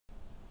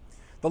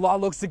The law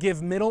looks to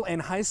give middle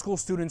and high school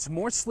students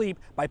more sleep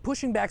by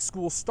pushing back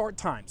school start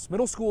times.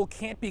 Middle school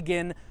can't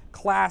begin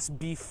class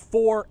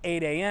before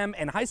 8 a.m.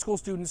 and high school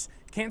students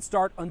can't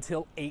start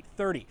until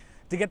 8:30.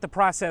 To get the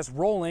process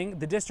rolling,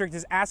 the district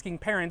is asking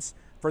parents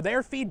for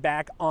their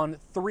feedback on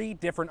 3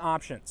 different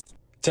options.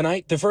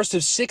 Tonight, the first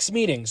of 6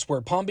 meetings where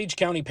Palm Beach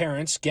County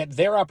parents get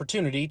their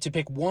opportunity to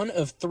pick one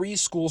of 3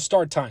 school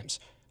start times.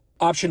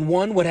 Option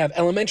 1 would have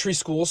elementary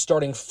schools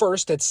starting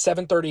first at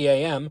 7:30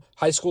 a.m.,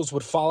 high schools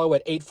would follow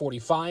at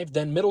 8:45,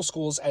 then middle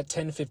schools at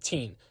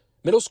 10:15.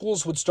 Middle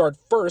schools would start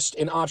first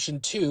in option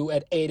 2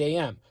 at 8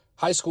 a.m.,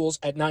 high schools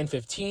at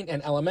 9:15,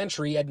 and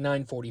elementary at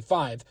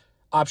 9:45.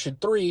 Option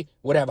 3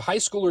 would have high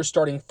schoolers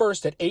starting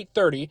first at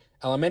 8:30,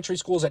 elementary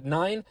schools at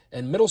 9,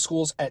 and middle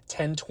schools at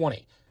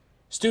 10:20.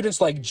 Students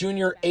like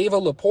junior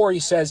Ava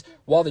Lepori says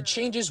while the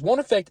changes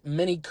won't affect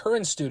many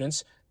current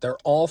students, they're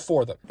all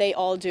for them. They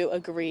all do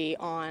agree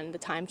on the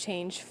time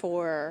change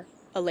for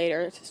a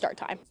later start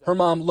time. Her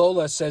mom,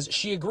 Lola, says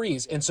she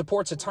agrees and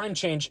supports a time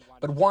change,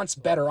 but wants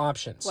better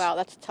options. Wow,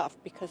 that's tough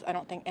because I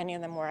don't think any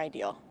of them were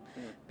ideal.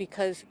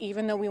 Because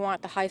even though we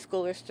want the high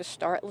schoolers to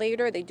start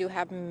later, they do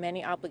have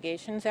many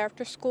obligations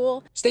after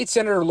school. State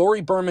Senator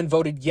Lori Berman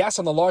voted yes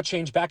on the law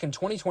change back in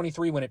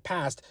 2023 when it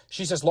passed.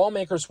 She says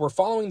lawmakers were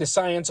following the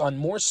science on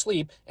more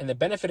sleep and the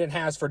benefit it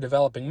has for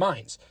developing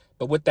minds.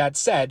 But with that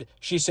said,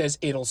 she says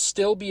it'll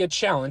still be a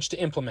challenge to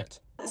implement.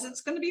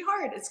 It's going to be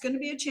hard. It's going to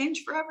be a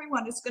change for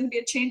everyone. It's going to be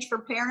a change for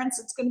parents.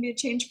 It's going to be a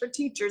change for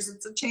teachers.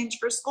 It's a change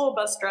for school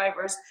bus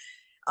drivers.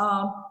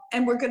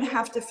 And we're going to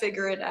have to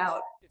figure it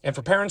out. And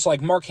for parents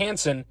like Mark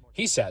Hansen,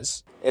 he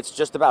says, it's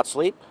just about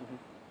sleep.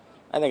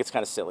 I think it's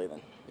kind of silly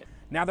then.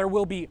 Now there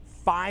will be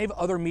 5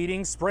 other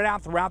meetings spread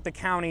out throughout the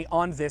county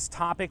on this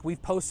topic.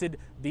 We've posted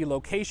the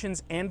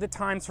locations and the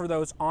times for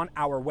those on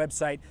our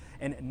website,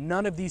 and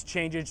none of these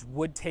changes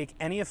would take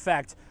any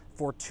effect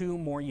for 2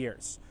 more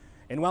years.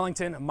 In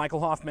Wellington, Michael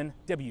Hoffman,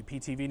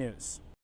 WPTV News.